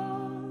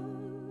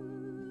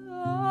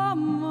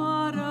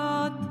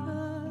 amara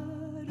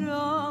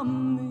terra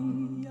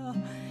mia,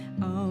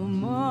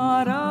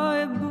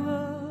 amara e bella.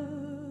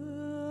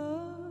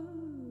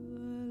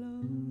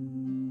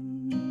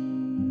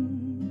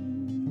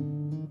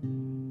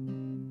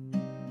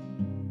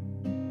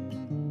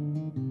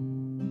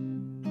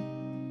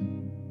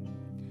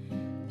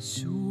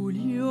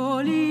 Sugli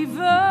oliveti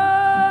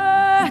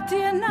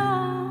è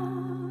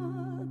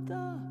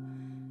nata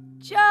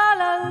già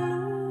la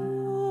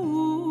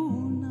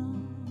luna,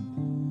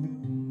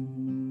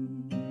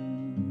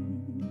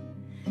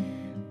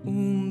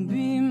 un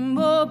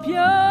bimbo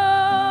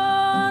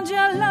piange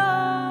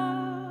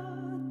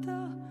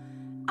all'alta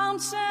a un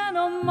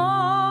seno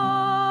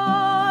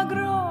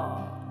magro.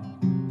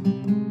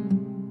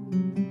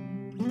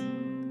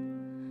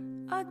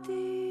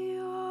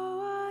 Addio,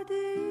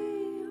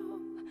 addio,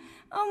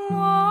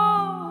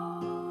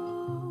 amore.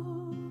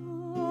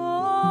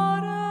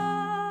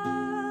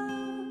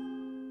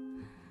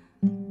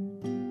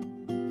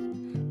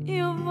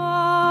 Io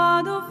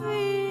vado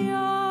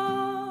via.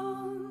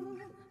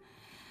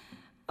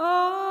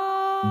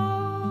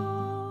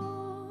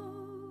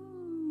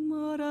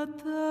 Amore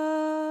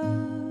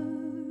terra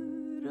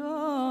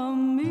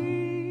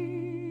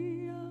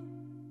mia.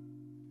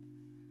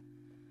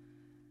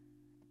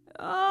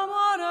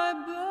 Amore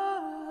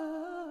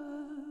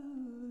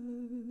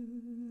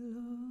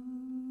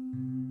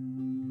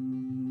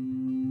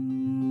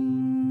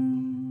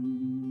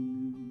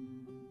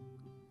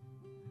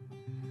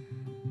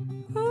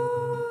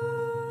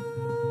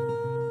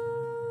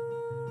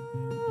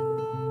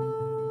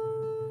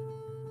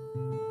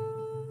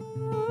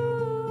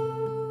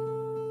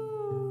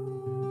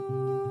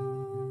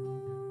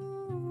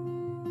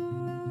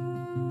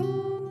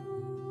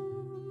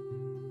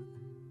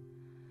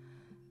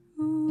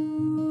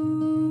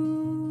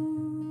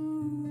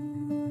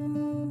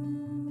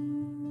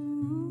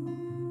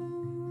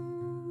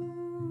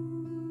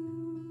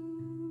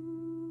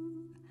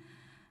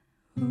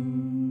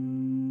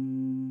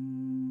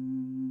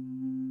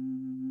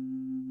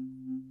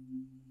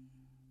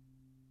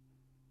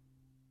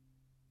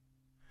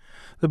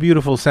The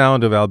beautiful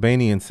sound of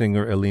Albanian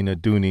singer Elina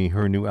Duni.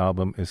 Her new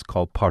album is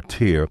called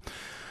Partir.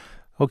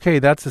 Okay,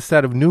 that's a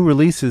set of new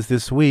releases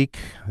this week.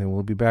 And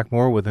we'll be back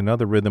more with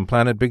another Rhythm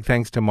Planet. Big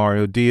thanks to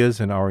Mario Diaz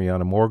and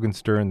Ariana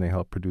Morgenstern. They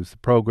help produce the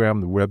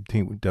program. The web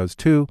team does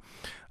too.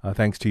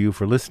 Thanks to you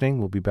for listening.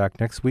 We'll be back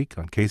next week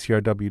on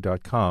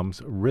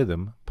KCRW.com's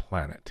Rhythm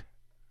Planet.